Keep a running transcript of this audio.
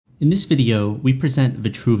In this video, we present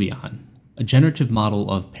Vitruvion, a generative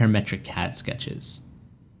model of parametric CAD sketches.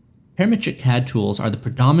 Parametric CAD tools are the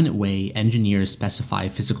predominant way engineers specify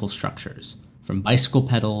physical structures, from bicycle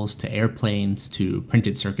pedals to airplanes to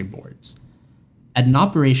printed circuit boards. At an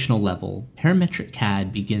operational level, parametric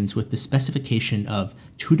CAD begins with the specification of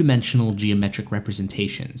two-dimensional geometric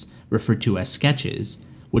representations, referred to as sketches,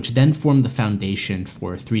 which then form the foundation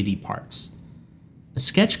for 3D parts. A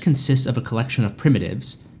sketch consists of a collection of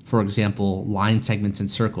primitives, for example, line segments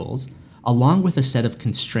and circles, along with a set of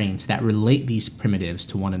constraints that relate these primitives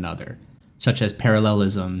to one another, such as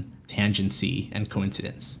parallelism, tangency, and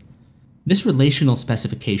coincidence. This relational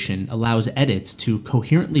specification allows edits to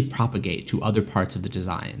coherently propagate to other parts of the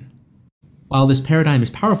design. While this paradigm is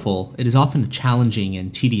powerful, it is often a challenging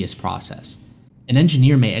and tedious process. An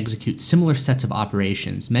engineer may execute similar sets of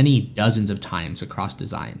operations many dozens of times across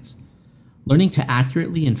designs. Learning to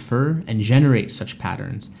accurately infer and generate such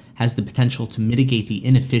patterns has the potential to mitigate the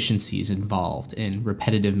inefficiencies involved in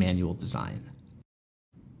repetitive manual design.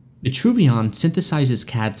 Vitruvion synthesizes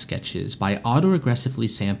CAD sketches by autoregressively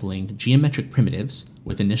sampling geometric primitives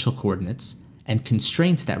with initial coordinates and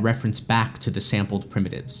constraints that reference back to the sampled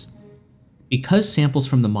primitives. Because samples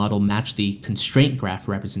from the model match the constraint graph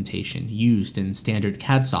representation used in standard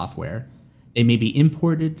CAD software, they may be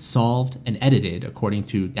imported, solved, and edited according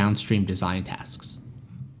to downstream design tasks.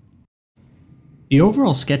 The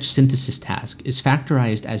overall sketch synthesis task is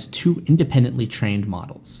factorized as two independently trained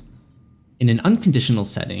models. In an unconditional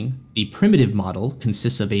setting, the primitive model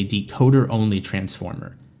consists of a decoder-only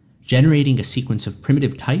transformer, generating a sequence of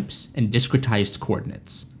primitive types and discretized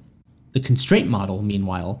coordinates. The constraint model,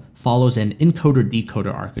 meanwhile, follows an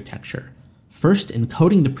encoder-decoder architecture, first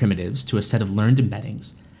encoding the primitives to a set of learned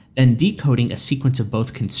embeddings, then decoding a sequence of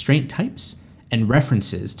both constraint types and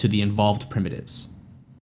references to the involved primitives.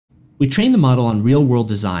 We train the model on real-world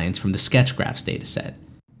designs from the sketch graphs dataset,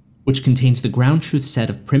 which contains the ground truth set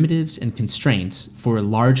of primitives and constraints for a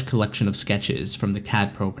large collection of sketches from the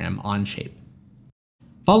CAD program Onshape.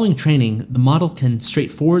 Following training, the model can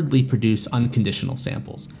straightforwardly produce unconditional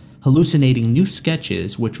samples, hallucinating new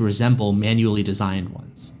sketches which resemble manually designed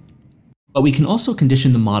ones. But we can also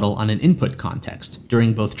condition the model on an input context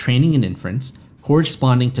during both training and inference,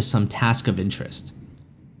 corresponding to some task of interest.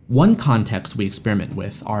 One context we experiment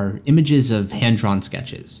with are images of hand-drawn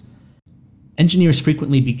sketches. Engineers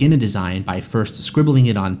frequently begin a design by first scribbling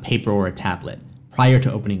it on paper or a tablet, prior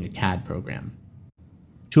to opening a CAD program.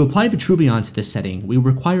 To apply Vitruvion to this setting, we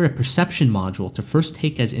require a perception module to first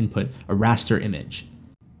take as input a raster image.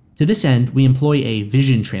 To this end, we employ a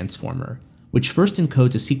vision transformer, which first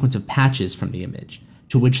encodes a sequence of patches from the image,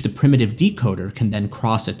 to which the primitive decoder can then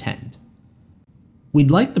cross-attend.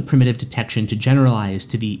 We'd like the primitive detection to generalize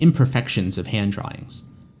to the imperfections of hand drawings.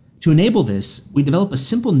 To enable this, we develop a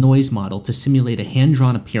simple noise model to simulate a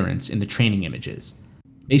hand-drawn appearance in the training images,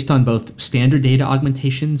 based on both standard data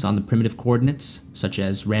augmentations on the primitive coordinates, such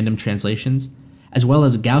as random translations, as well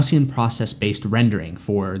as Gaussian process-based rendering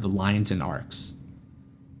for the lines and arcs.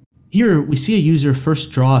 Here, we see a user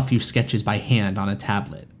first draw a few sketches by hand on a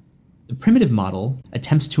tablet. The primitive model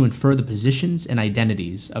attempts to infer the positions and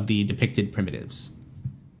identities of the depicted primitives.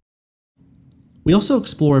 We also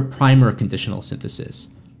explore primer conditional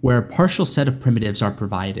synthesis, where a partial set of primitives are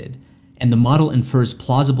provided, and the model infers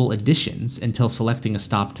plausible additions until selecting a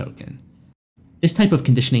stop token. This type of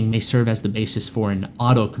conditioning may serve as the basis for an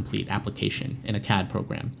autocomplete application in a CAD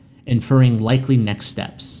program, inferring likely next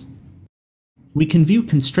steps. We can view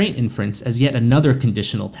constraint inference as yet another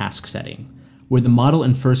conditional task setting, where the model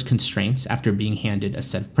infers constraints after being handed a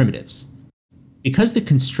set of primitives. Because the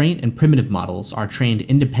constraint and primitive models are trained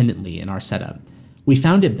independently in our setup, we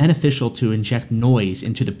found it beneficial to inject noise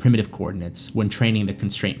into the primitive coordinates when training the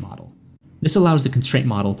constraint model. This allows the constraint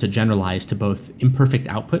model to generalize to both imperfect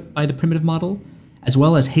output by the primitive model, as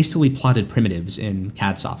well as hastily plotted primitives in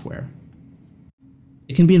CAD software.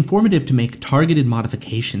 It can be informative to make targeted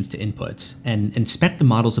modifications to inputs and inspect the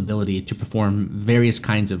model's ability to perform various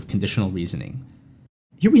kinds of conditional reasoning.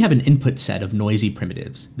 Here we have an input set of noisy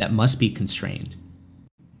primitives that must be constrained.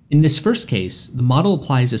 In this first case, the model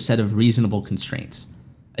applies a set of reasonable constraints,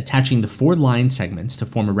 attaching the 4 line segments to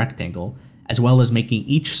form a rectangle, as well as making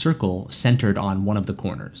each circle centered on one of the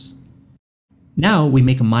corners. Now we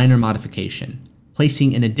make a minor modification,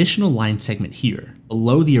 placing an additional line segment here,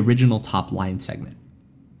 below the original top line segment.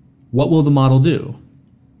 What will the model do?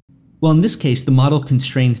 Well, in this case, the model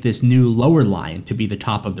constrains this new lower line to be the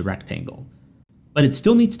top of the rectangle, but it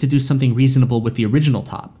still needs to do something reasonable with the original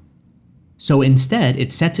top. So instead,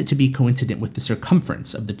 it sets it to be coincident with the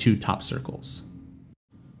circumference of the 2 top circles.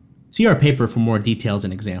 See our paper for more details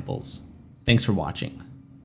and examples. Thanks for watching.